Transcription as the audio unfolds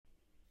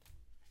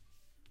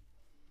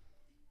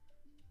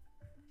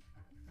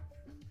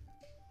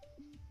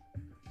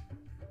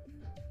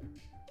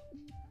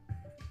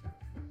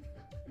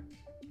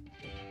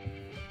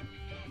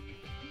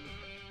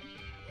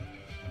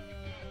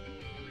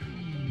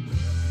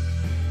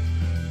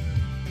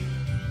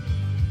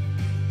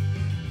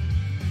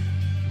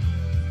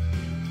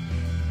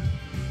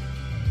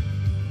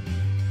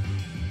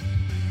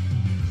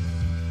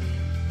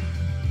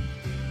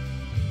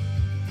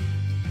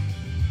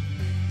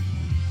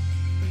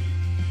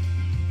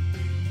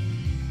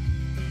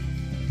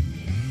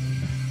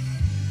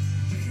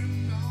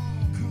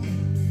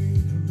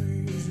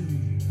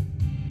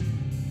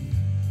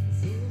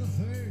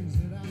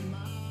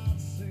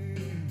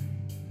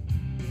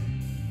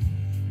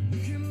You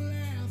can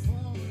laugh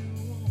all you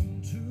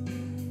want to,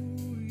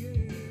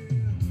 yeah.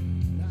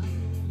 I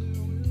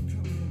know there will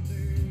come a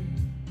day.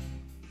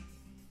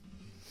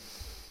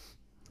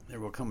 There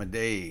will come a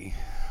day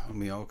when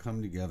we all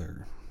come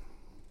together.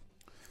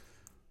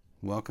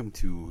 Welcome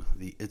to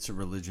the It's a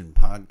Religion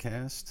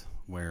podcast,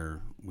 where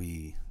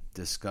we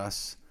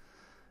discuss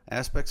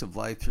aspects of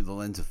life through the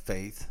lens of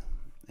faith.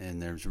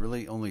 And there's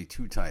really only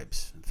two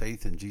types: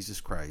 faith in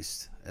Jesus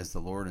Christ as the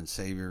Lord and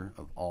Savior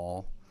of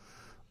all,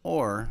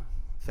 or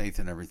faith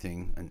in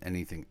everything and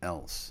anything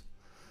else.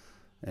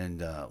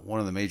 And one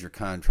of the major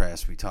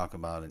contrasts we talk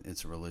about in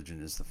It's a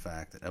Religion is the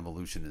fact that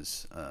evolution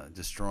is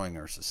destroying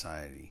our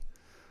society.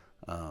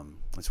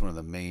 It's one of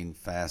the main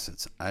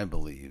facets, I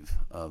believe,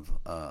 of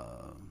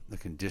the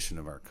condition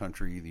of our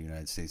country, the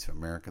United States of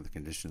America, the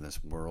condition of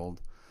this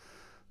world,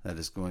 that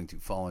is going to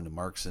fall into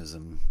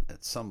Marxism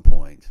at some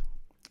point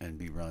and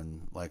be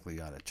run likely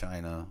out of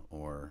China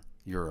or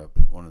Europe,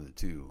 one of the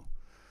two.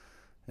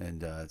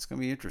 And it's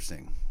going to be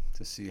interesting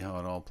to see how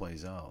it all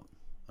plays out.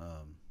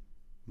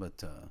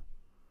 But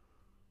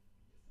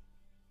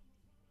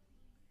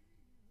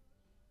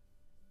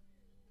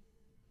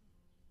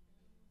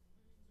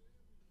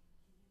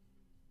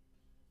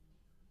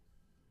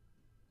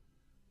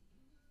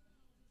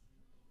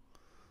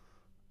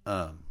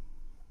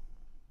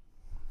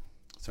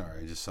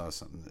sorry, I just saw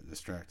something that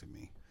distracted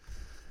me.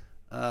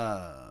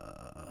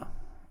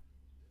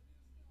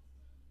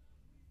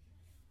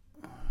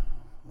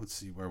 Let's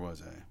see, where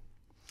was I?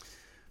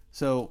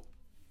 So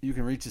you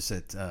can reach us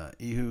at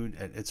Ehud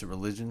at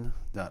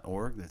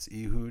itsareligion.org. That's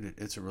Ehud at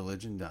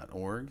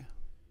itsareligion.org.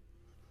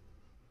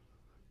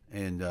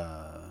 And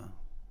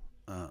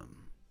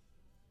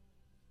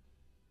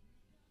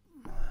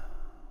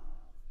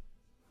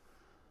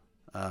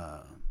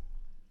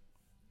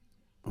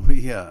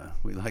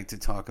we like to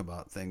talk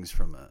about things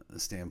from a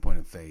standpoint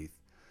of faith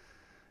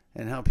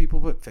and how people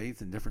put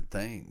faith in different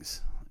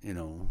things. You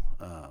know,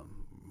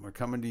 we're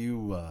coming to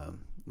you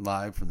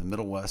live from the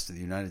Middle West of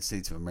the United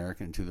States of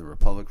America and to the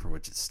Republic for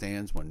which it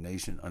stands, one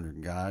nation under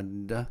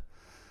God,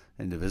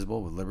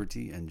 indivisible, with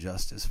liberty and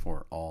justice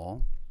for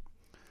all,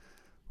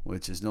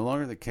 which is no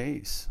longer the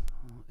case.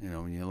 You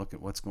know, when you look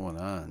at what's going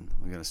on,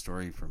 we got a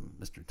story from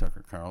Mr.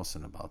 Tucker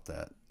Carlson about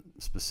that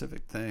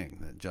specific thing,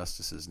 that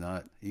justice is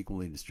not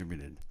equally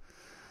distributed.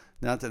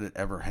 Not that it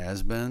ever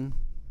has been,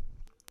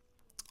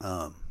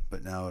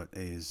 but now it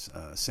is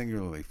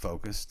singularly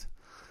focused,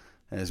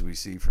 as we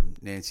see from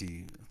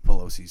Nancy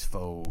Pelosi's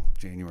faux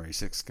January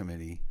 6th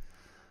committee,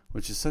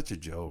 which is such a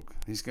joke.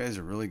 These guys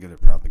are really good at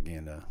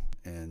propaganda,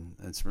 and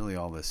that's really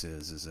all this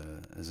is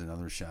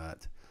another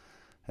shot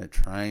at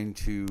trying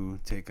to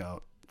take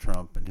out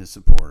Trump and his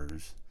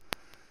supporters,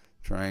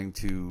 trying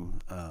to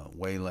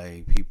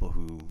waylay people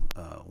who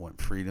want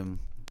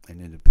freedom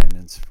and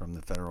independence from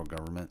the federal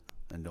government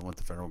and don't want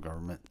the federal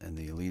government and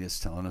the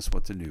elitists telling us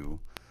what to do,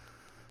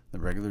 the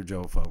regular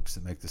Joe folks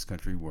that make this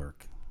country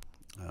work.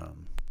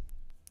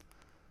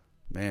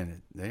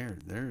 Man,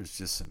 there's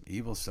just some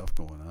evil stuff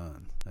going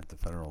on at the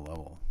federal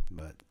level.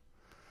 But,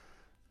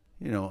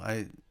 you know,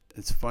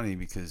 it's funny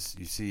because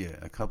you see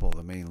a couple of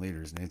the main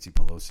leaders, Nancy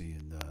Pelosi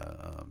and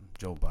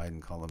Joe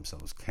Biden, call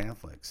themselves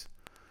Catholics,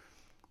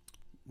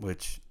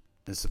 which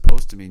is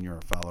supposed to mean you're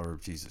a follower of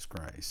Jesus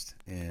Christ.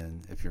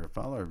 And if you're a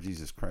follower of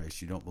Jesus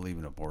Christ, you don't believe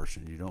in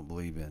abortion. You don't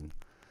believe in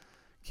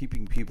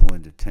keeping people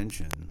in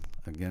detention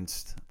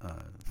against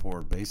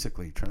for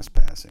basically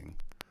trespassing.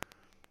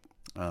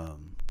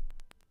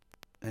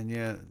 And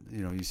yet,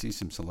 you know, you see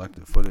some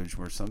selective footage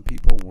where some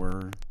people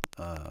were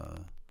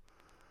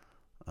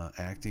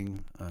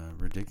acting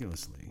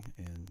ridiculously,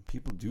 and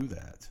people do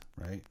that,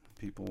 right?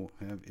 People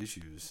have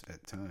issues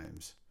at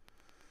times.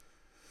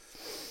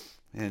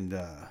 And,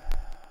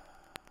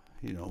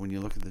 you know, when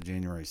you look at the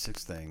January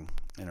 6th thing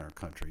in our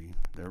country,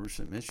 there were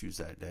some issues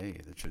that day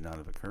that should not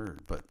have occurred.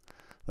 But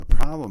the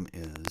problem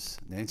is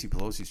Nancy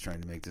Pelosi's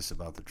trying to make this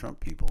about the Trump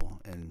people,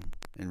 and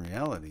in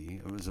reality,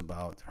 it was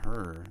about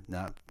her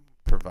not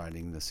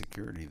providing the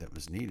security that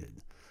was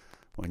needed.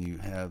 When you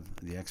have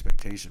the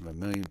expectation of 1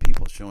 million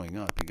people showing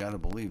up, you got to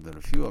believe that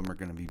a few of them are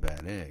going to be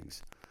bad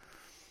eggs.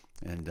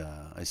 And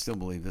I still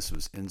believe this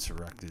was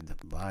insurrected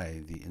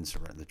by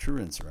the true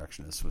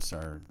insurrectionists,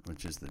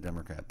 which is the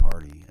Democrat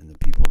Party and the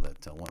people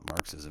that want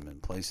Marxism in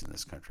place in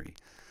this country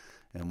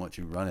and want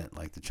to run it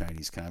like the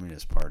Chinese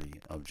Communist Party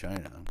of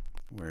China,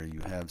 where you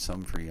have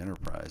some free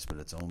enterprise, but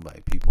it's owned by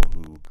people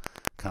who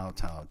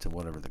kowtow to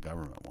whatever the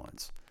government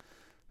wants.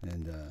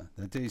 And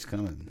that day's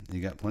coming.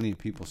 You got plenty of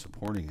people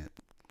supporting it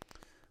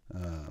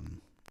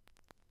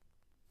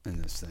in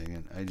this thing.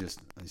 And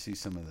I see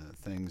some of the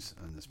things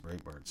on this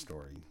Breitbart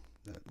story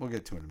that we'll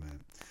get to in a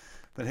minute.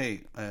 But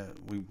hey,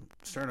 we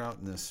start out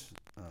in this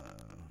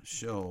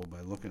show by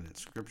looking at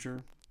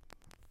scripture.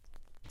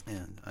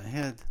 And I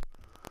had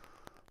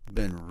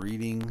been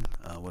reading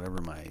whatever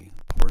my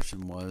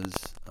portion was.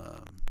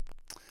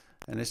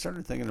 And I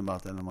started thinking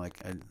about that, and I'm like,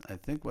 I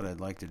think what I'd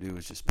like to do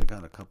is just pick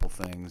out a couple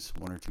things,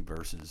 one or two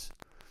verses,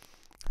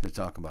 to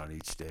talk about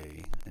each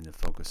day and to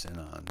focus in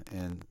on.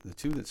 And the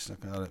two that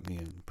stuck out at me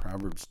in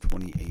Proverbs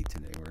 28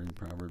 today. We're in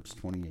Proverbs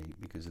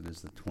 28 because it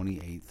is the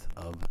 28th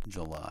of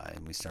July.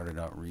 And we started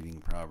out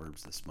reading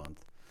Proverbs this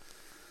month.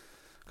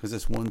 Because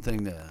it's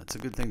it's a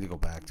good thing to go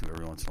back to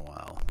every once in a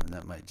while. And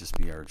that might just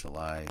be our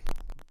July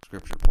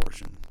scripture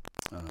portion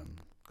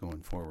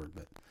going forward.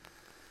 But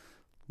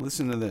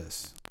listen to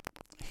this.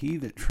 He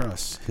that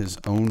trusts his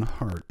own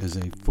heart is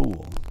a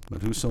fool,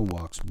 but whoso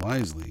walks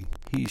wisely,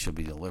 he shall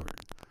be delivered.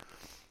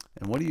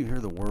 And what do you hear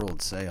the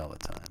world say all the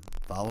time?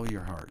 Follow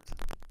your heart.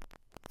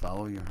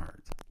 Follow your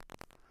heart.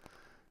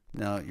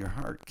 Now, your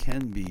heart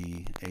can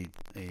be a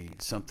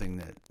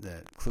something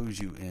that clues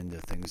you into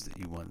things that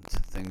you want,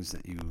 things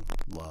that you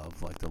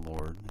love, like the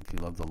Lord, if you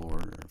love the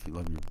Lord, or if you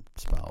love your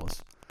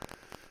spouse,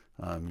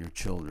 your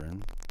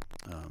children.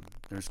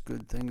 There's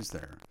good things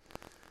there.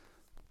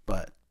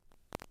 But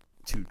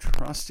to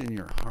trust in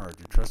your heart,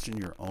 to trust in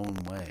your own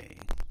way,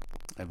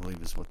 I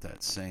believe is what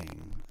that's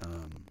saying.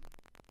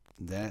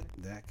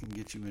 That can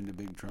get you into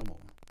big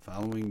trouble.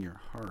 Following your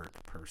heart,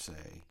 per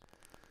se,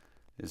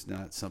 is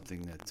not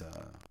something that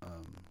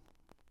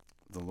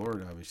the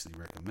Lord obviously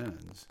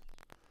recommends,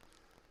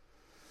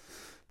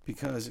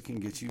 because it can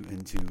get you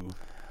into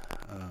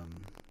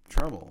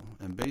trouble.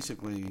 And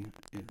basically,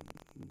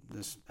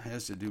 this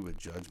has to do with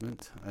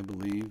judgment, I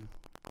believe.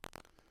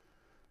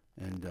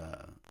 And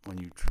when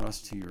you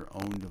trust to your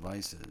own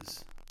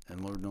devices,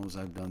 and Lord knows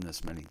I've done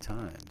this many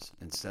times,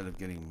 instead of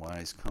getting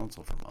wise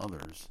counsel from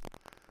others,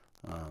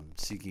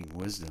 seeking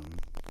wisdom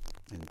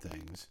in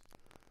things,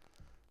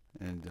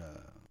 and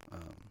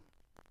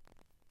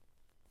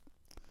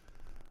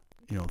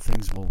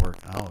things will work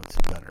out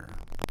better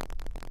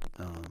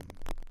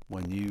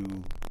when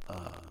you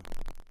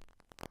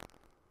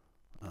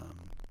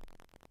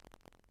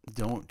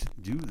don't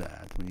do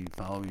that, when you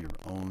follow your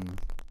own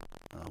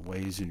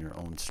ways in your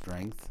own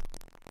strength.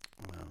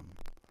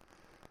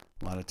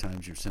 A lot of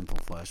times your sinful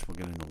flesh will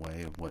get in the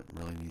way of what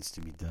really needs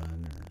to be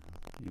done, or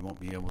you won't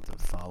be able to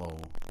follow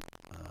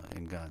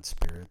in God's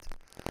Spirit.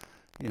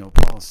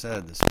 Paul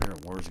said the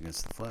Spirit wars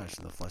against the flesh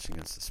and the flesh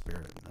against the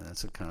Spirit. And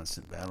that's a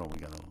constant battle we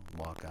got to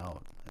walk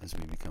out as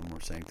we become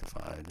more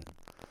sanctified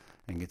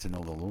and get to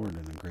know the Lord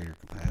in a greater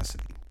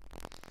capacity.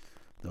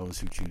 Those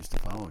who choose to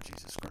follow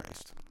Jesus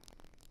Christ.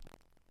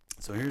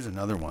 So here's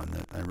another one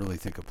that I really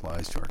think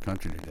applies to our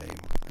country today.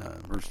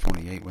 Verse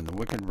 28, when the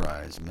wicked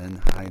rise,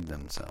 men hide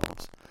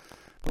themselves.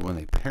 But when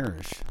they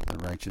perish, the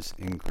righteous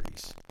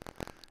increase.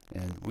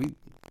 And we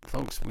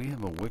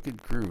have a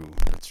wicked crew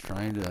that's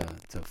trying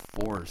to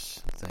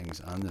force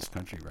things on this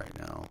country right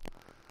now.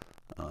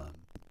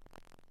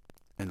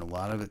 And a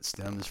lot of it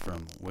stems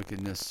from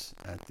wickedness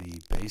at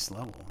the base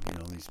level.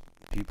 These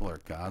people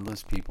are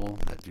godless people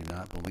that do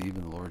not believe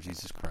in the Lord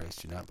Jesus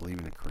Christ, do not believe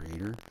in a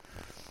creator,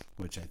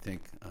 which I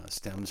think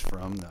stems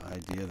from the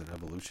idea that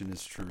evolution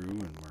is true,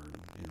 and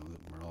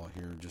we're all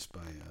here just by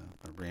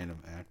a random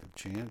act of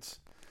chance.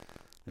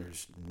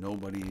 There's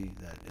nobody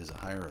that is a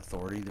higher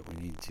authority that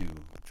we need to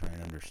try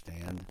and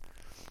understand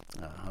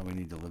how we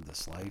need to live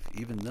this life,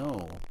 even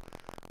though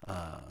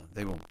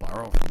they will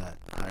borrow from that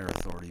higher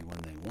authority when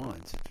they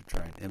want to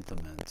try and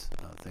implement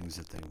things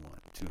that they want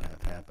to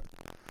have happen.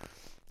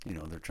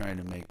 They're trying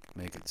to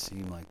make it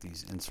seem like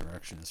these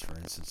insurrectionists, for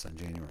instance, on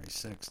January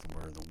 6th,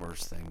 were the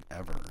worst thing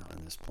ever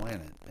on this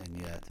planet,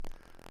 and yet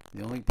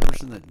the only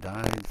person that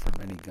died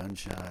from any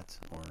gunshot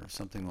or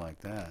something like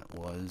that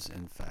was,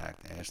 in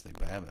fact, Ashley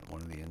Babbitt,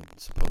 one of the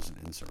supposed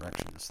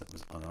insurrectionists that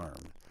was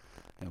unarmed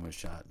and was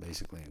shot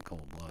basically in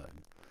cold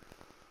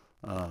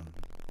blood.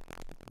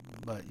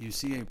 But you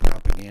see a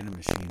propaganda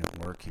machine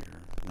at work here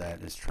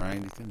that is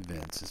trying to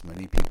convince as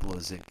many people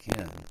as it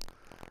can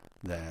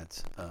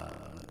that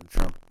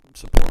Trump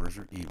supporters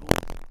are evil,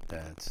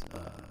 that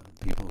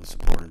people who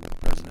supported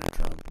President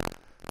Trump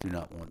do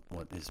not want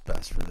what is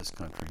best for this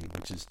country,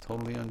 which is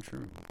totally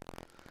untrue.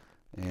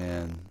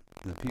 And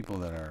the people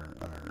that are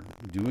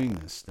doing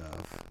this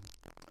stuff,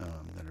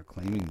 that are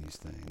claiming these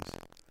things,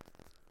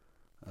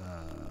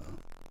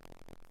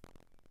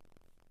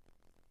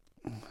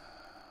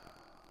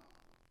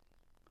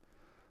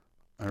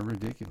 are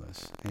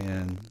ridiculous.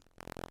 And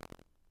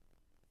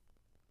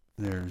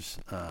there's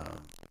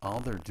all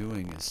they're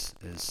doing is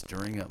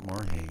stirring up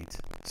more hate,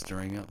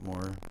 stirring up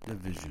more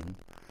division,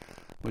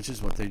 which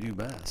is what they do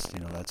best.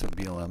 That's what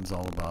BLM's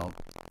all about,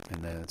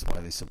 and that's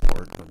why they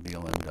support what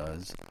BLM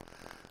does.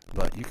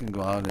 But you can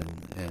go out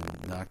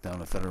and knock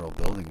down a federal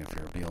building if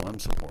you're a BLM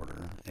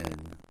supporter,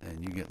 and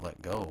you get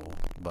let go.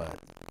 But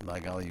by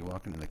golly, you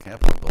walk into the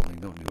Capitol building,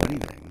 don't do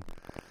anything,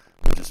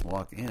 but just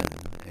walk in,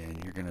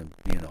 and you're going to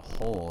be in a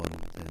hole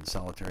in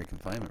solitary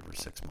confinement for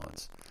 6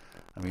 months.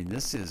 I mean,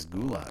 this is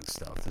gulag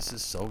stuff. This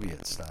is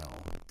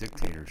Soviet-style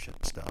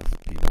dictatorship stuff,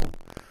 people.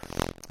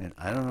 And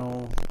I don't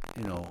know,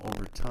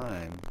 over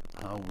time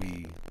how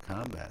we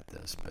combat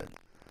this, but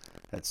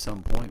at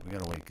some point we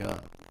got to wake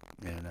up.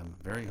 And I'm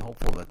very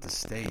hopeful that the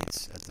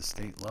states, at the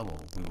state level,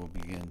 we will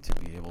begin to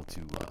be able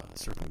to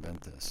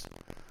circumvent this.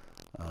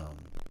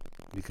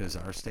 Because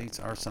our states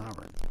are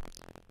sovereign.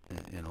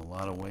 in a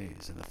lot of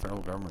ways, and the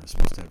federal government is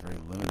supposed to have very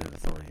limited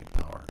authority and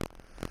power.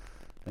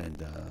 And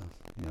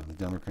the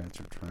Democrats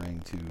are trying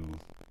to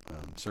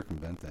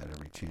circumvent that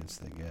every chance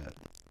they get.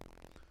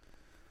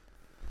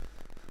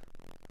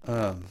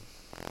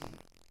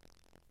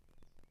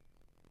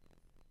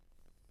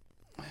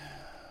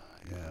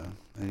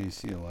 And you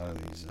see a lot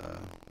of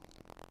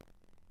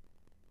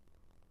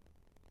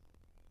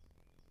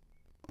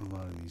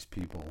these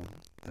people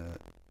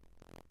that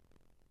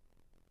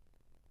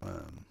a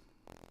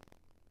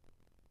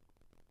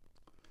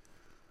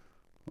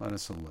lot of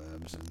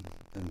celebs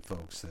and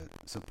folks that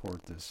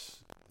support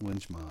this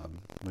lynch mob,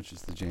 which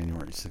is the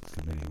January 6th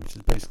committee, which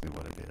is basically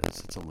what it is.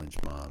 It's a lynch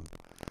mob.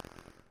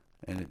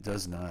 And it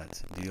does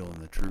not deal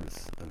in the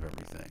truth of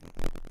everything.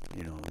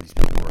 These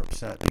people were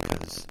upset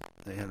because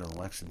they had an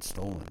election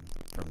stolen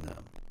from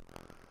them.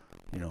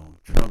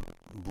 Trump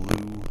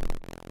blew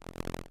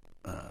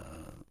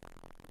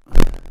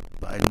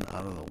Biden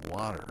out of the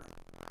water.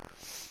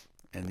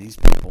 And these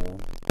people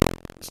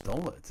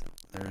stole it.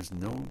 There's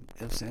no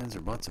ifs, ands,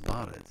 or buts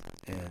about it.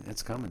 And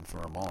it's coming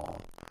for them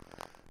all.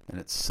 And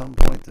at some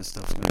point, this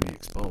stuff's going to be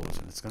exposed,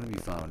 and it's going to be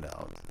found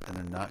out, and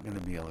they're not going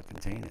to be able to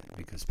contain it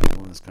because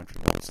people in this country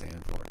won't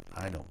stand for it.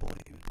 I don't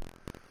believe.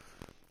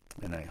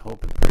 And I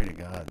hope and pray to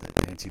God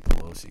that Nancy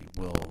Pelosi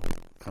will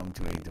come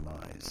to a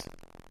demise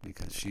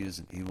because she is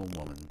an evil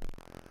woman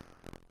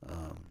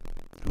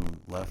who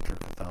left her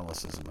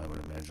Catholicism, I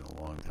would imagine,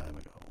 a long time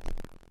ago.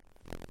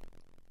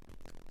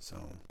 So,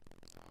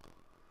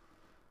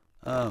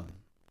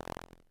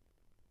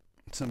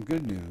 some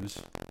good news.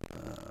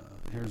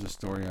 Here's a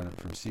story on it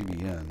from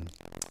CBN.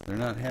 They're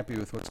not happy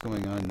with what's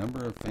going on.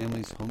 Number of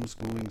families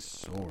homeschooling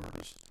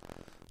soars.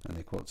 And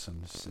they quote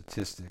some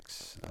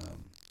statistics.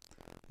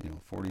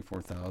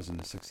 44,000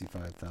 to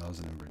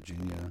 65,000 in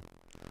Virginia.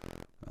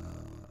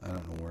 I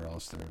don't know where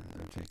else they're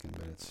taking,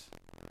 but it's,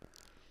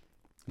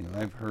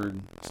 I've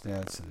heard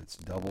stats that it's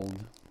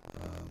doubled.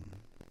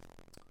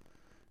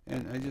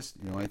 And I just,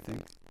 I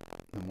think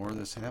the more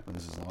this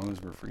happens, as long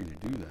as we're free to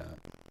do that,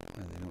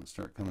 and they don't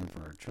start coming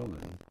for our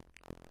children,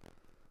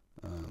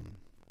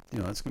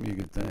 that's going to be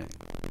a good thing.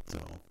 So,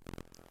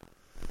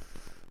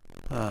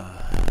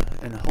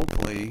 and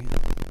hopefully,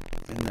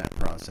 in that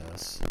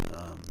process,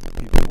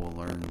 people will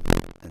learn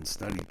and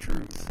study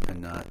truth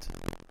and not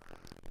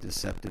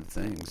deceptive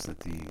things that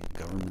the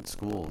government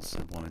schools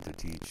have wanted to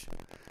teach,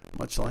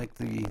 much like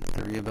the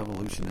theory of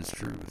evolution is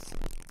truth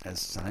as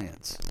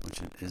science,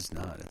 which it is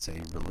not. It's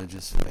a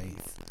religious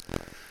faith.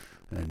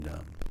 And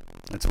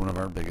that's one of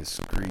our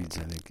biggest creeds,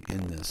 I think,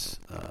 in this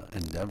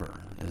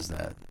endeavor, is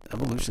that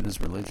evolution is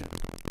religion.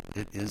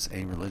 It is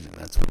a religion.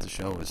 That's what the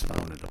show is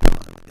founded upon.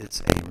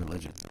 It's a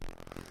religion.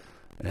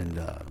 And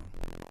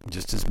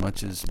just as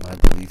much as my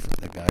belief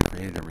that God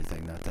created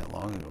everything not that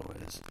long ago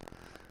is,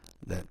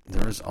 that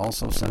there is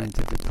also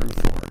scientific proof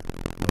for it,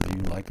 whether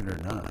you like it or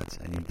not,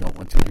 and you don't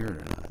want to hear it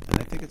or not. And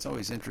I think it's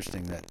always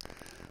interesting that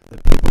the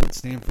people that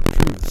stand for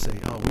truth say,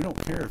 oh, we don't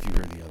care if you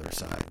hear the other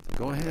side.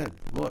 Go ahead,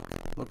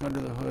 look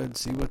under the hood,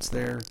 see what's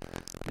there,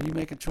 and you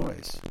make a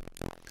choice.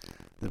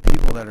 The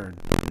people that are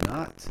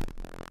not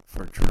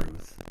for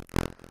truth,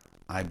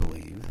 I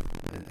believe,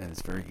 and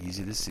it's very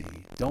easy to see,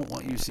 don't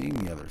want you seeing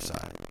the other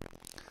side.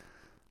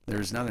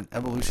 There's not an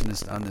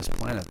evolutionist on this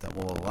planet that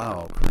will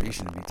allow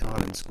creation to be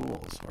taught in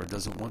schools, or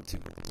doesn't want to.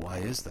 Why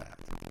is that?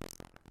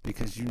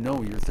 Because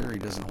your theory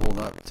doesn't hold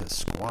up to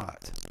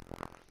squat.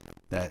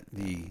 That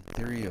the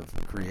theory of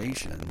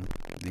creation,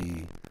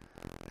 the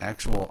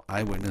actual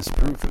eyewitness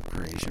proof of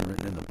creation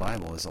written in the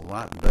Bible, is a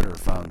lot better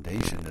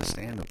foundation to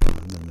stand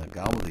upon than the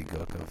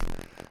gobbledygook of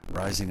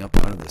rising up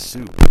out of the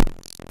soup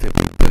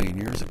 50 billion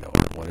years ago,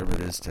 or whatever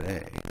it is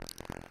today.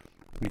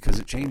 Because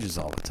it changes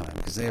all the time,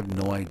 because they have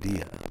no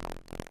idea.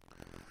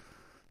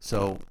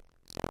 So,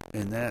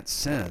 in that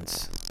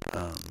sense,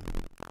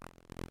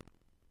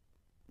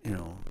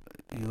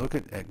 you look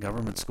at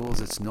government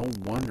schools, it's no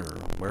wonder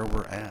where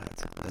we're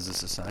at as a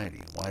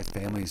society, why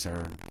families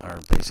are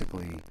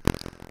basically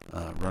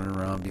running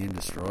around being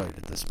destroyed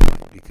at this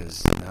point,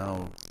 because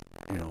now,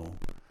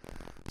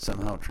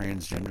 somehow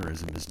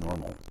transgenderism is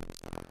normal.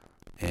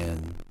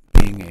 And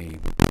being a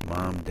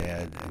mom,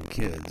 dad, and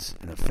kids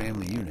in a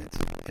family unit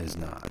is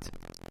not.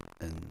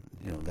 And,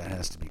 that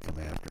has to be come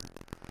after.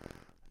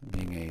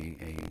 Being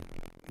a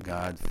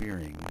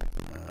God-fearing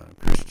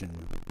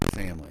Christian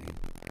family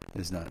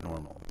is not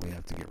normal. We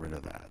have to get rid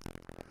of that.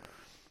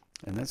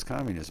 And that's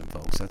communism,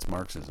 folks. That's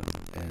Marxism.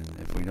 And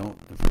if we're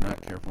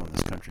not careful in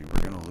this country,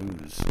 we're going to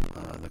lose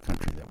the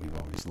country that we've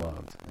always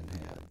loved and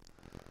had.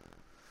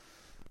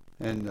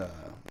 And,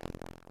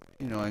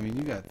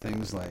 you got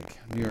things like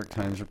New York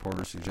Times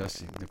reporters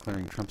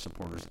declaring Trump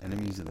supporters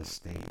enemies of the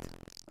state.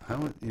 How,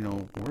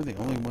 we're the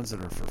only ones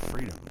that are for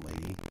freedom,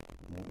 lady.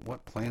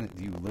 What planet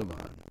do you live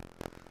on?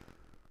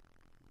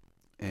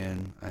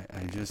 And I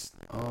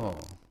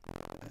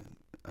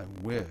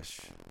wish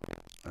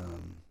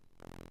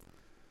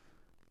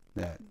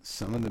that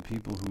some of the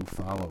people who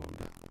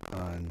followed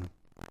on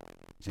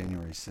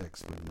January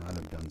 6th would not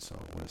have done so,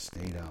 would have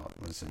stayed out,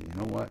 would have said, you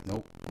know what,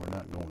 nope, we're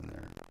not going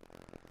there.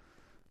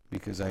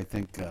 because I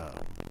think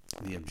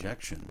the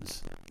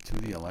objections to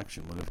the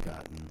election would have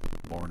gotten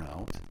borne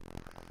out.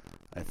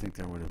 I think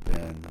there would have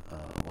been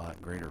a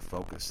lot greater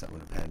focus that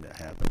would have had to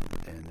happen.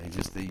 And they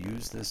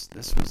used this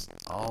was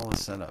all a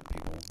setup,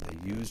 people. They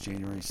used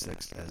January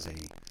 6th as a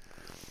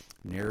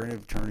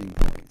narrative turning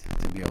point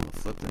to be able to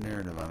flip the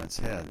narrative on its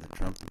head that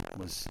Trump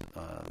was,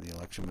 the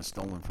election was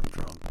stolen from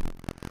Trump,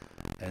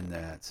 and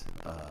that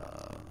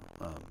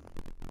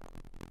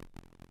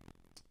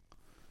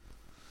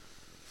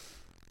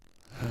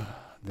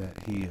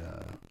that he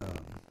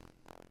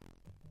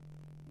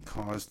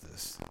caused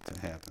this to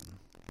happen.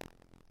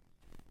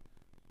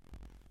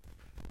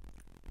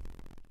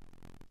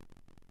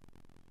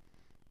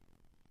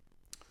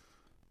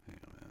 Hang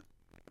on a minute.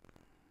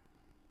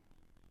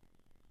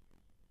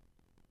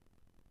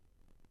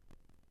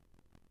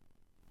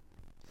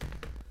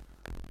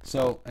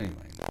 So anyway,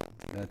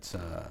 that's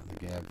the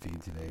Gab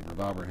feed today.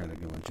 Revolver had a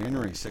good one.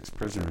 January 6th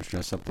prisoners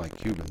dress up like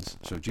Cubans,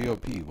 so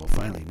GOP will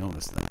finally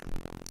notice them.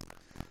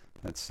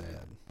 That's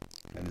sad.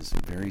 That is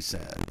very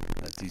sad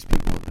that these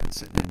people have been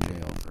sitting in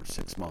jail for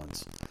 6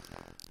 months.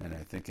 And I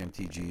think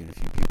MTG and a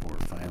few people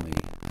were finally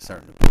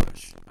starting to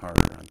push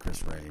harder on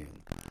Chris Wray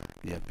and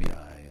the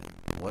FBI. And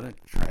what a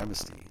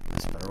travesty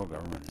this federal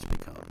government has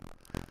become.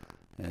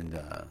 And,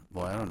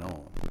 boy, I don't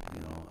know.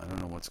 I don't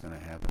know what's going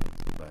to happen.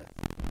 But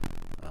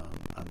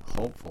I'm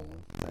hopeful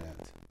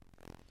that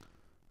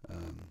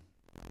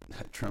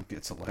Trump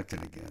gets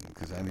elected again,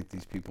 because I think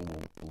these people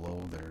will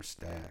blow their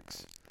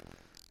stacks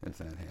if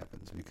that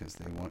happens, because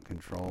they want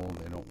control.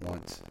 They don't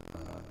want,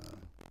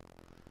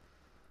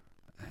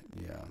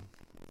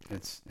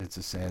 it's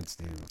a sad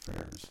state of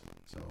affairs.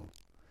 So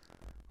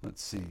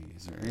let's see,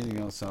 is there anything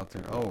else out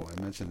there? Oh, I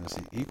mentioned this.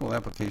 The equal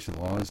application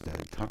law is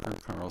dead. Tucker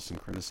Carlson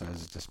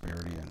criticizes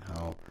disparity in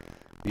how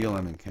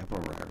BLM and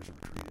Capitol rioters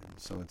are treated.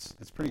 So it's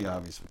pretty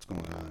obvious what's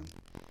going on.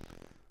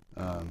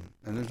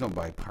 And there's no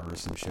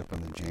bipartisanship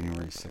on the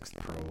January 6th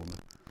probe.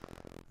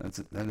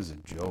 That is a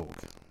joke.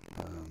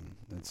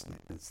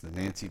 It's the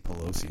Nancy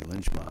Pelosi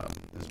lynch mob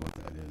is what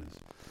that is.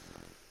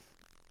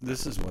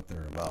 This is what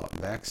they're about.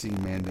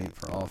 Vaccine mandate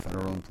for all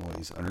federal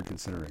employees under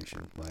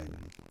consideration,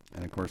 Biden.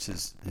 And of course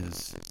his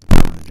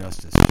Department of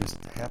Justice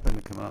just happened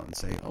to come out and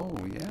say, oh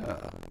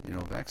yeah,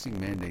 vaccine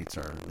mandates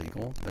are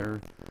legal. They're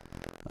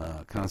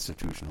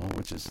constitutional,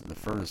 which is the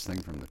furthest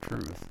thing from the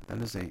truth.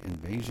 That is an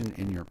invasion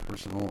in your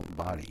personal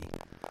body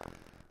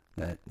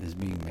that is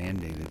being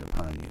mandated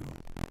upon you.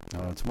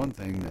 Now, it's one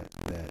thing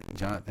that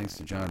thanks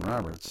to John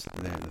Roberts,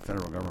 the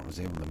federal government was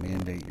able to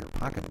mandate your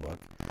pocketbook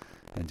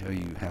until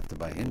you have to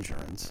buy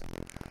insurance.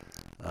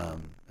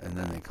 And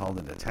then they called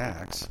it a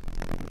tax,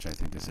 which I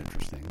think is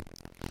interesting.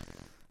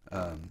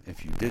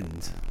 If you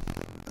didn't.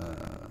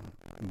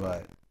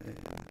 But,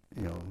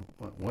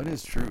 what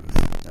is truth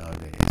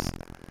nowadays?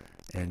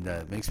 And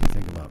it makes me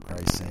think about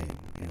Christ saying,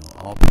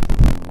 all people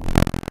who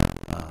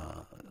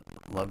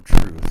love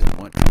truth and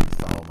want you to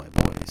follow my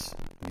voice.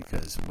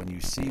 Because when you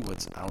see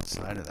what's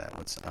outside of that,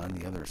 what's on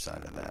the other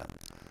side of that,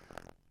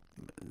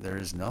 there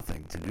is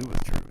nothing to do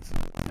with truth.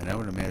 And I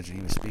would imagine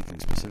he was speaking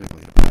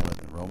specifically to Pilate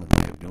and the Roman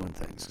way of doing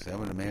things. Because I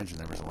would imagine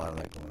there was a lot of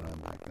that going on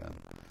back then.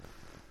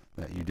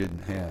 That you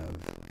didn't have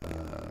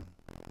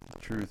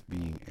truth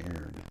being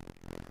aired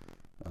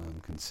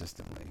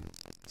consistently.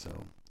 So,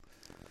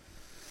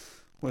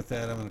 with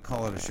that, I'm going to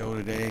call it a show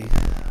today.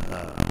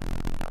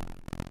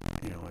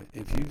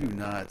 If you do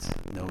not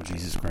know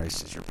Jesus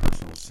Christ as your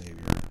personal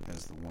Savior,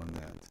 as the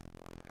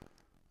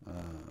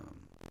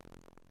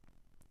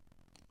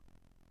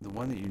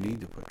one that you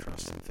need to put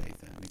trust and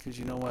faith in, because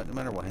you know what? No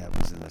matter what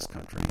happens in this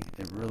country,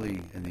 it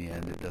really, in the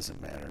end, it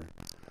doesn't matter,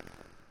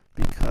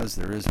 because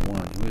there is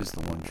one who is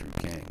the one true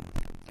King,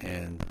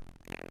 and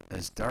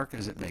as dark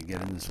as it may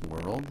get in this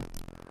world,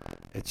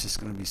 it's just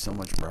going to be so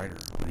much brighter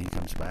when he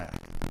comes back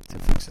to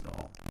fix it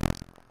all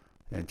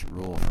and to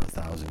rule for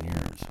 1,000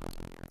 years.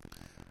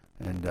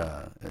 And,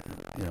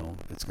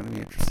 it's going to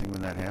be interesting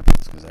when that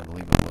happens, because I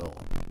believe it will.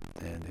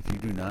 And if you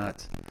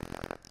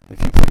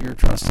put your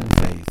trust and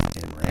faith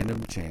in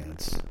random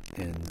chance,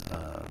 and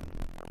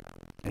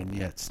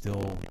yet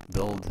still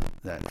build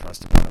that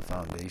trust upon a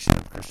foundation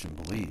of Christian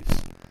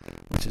beliefs,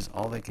 which is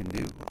all they can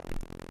do.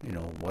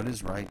 What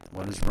is right,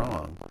 what is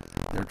wrong.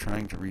 They're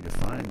trying to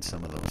redefine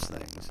some of those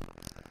things.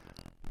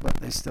 But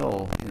they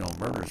still,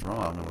 murder's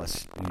wrong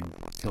unless you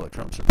kill a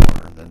Trump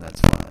supporter, then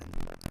that's fine.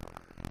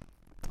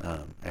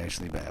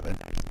 Ashley Babbitt,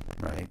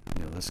 right?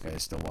 This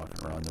guy's still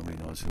walking around. Nobody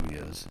knows who he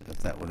is. If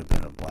that would have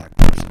been a black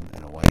person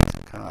and a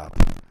white cop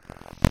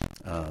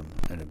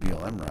in a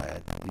BLM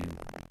riot,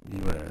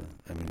 he would have,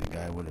 the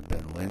guy would have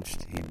been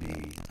lynched. He'd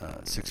be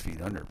 6 feet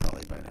under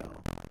probably by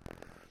now.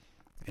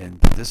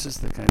 And this is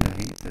the kind of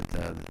hate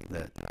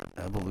that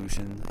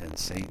evolution and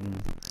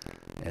Satan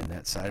and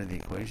that side of the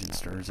equation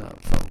stirs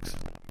up, folks.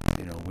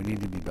 We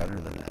need to be better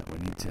than that. We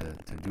need to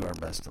do our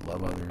best to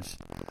love others,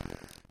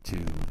 to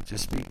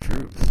just speak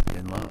truth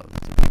in love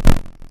to people.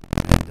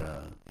 And,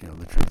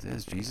 the truth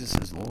is, Jesus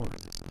is Lord.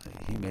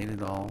 He made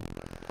it all.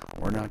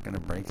 We're not going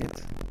to break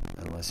it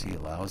unless he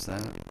allows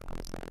that.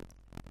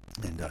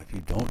 And if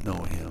you don't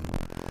know him,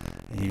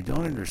 and you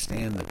don't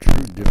understand the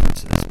true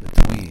differences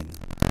between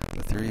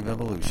the theory of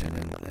evolution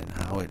and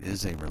how it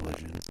is a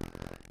religion,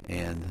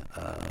 and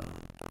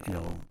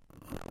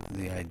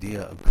the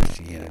idea of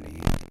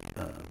Christianity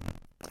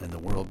and the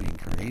world being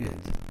created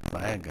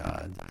by a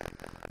God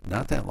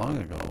not that long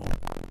ago,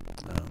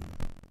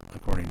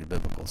 according to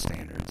biblical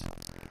standards,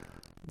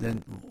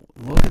 then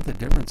look at the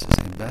differences.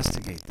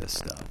 Investigate this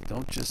stuff.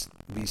 Don't just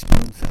be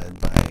spoon-fed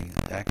by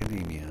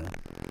academia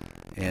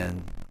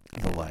and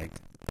the like,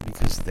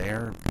 because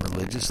they're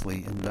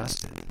religiously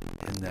invested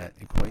in that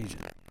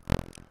equation.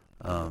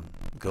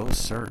 Go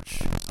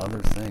search other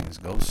things.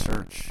 Go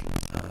search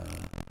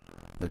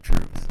the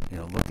truth.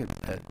 Look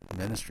at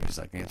ministries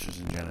like Answers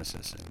in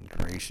Genesis and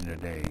Creation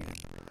Today,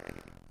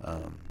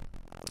 and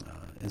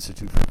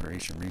Institute for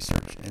Creation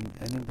Research, and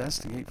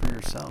investigate for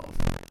yourself.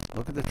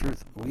 Look at the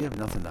truth. We have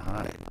nothing to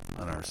hide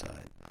on our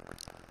side.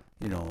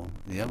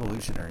 The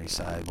evolutionary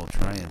side will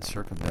try and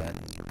circumvent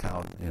and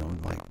count,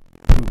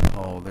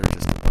 they're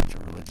just a bunch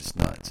of religious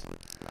nuts.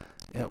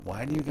 Yeah,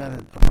 why do you got to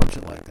approach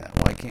it like that?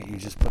 Why can't you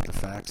just put the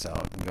facts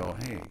out and go,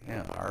 hey,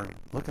 yeah,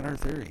 look at our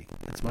theory.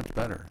 It's much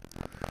better.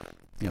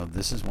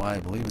 This is why I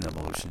believe in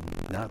evolution,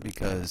 not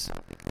because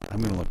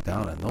I'm going to look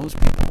down on those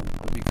people,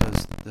 but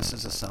because this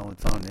is a solid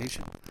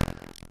foundation.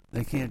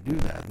 They can't do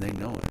that, and they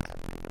know it.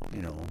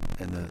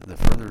 And the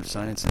further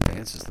science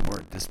advances, the more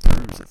it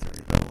disproves the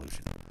theory of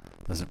evolution.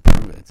 Doesn't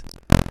prove it.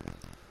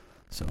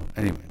 So,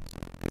 anyway,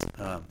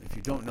 if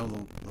you don't know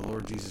the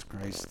Lord Jesus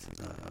Christ,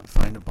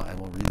 find a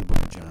Bible, read the book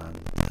of John,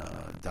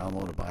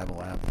 download a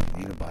Bible app. If you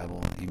need a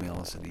Bible, email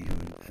us at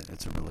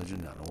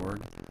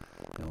ehud@itsareligion.org,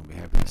 and we'll be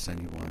happy to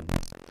send you one.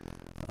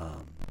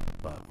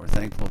 But we're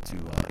thankful to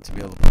be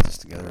able to put this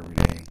together every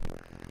day,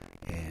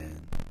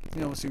 and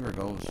we'll see where it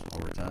goes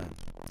over time.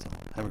 So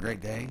have a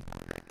great day,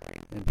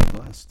 and be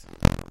blessed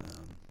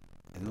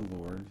in the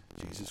Lord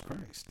Jesus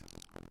Christ.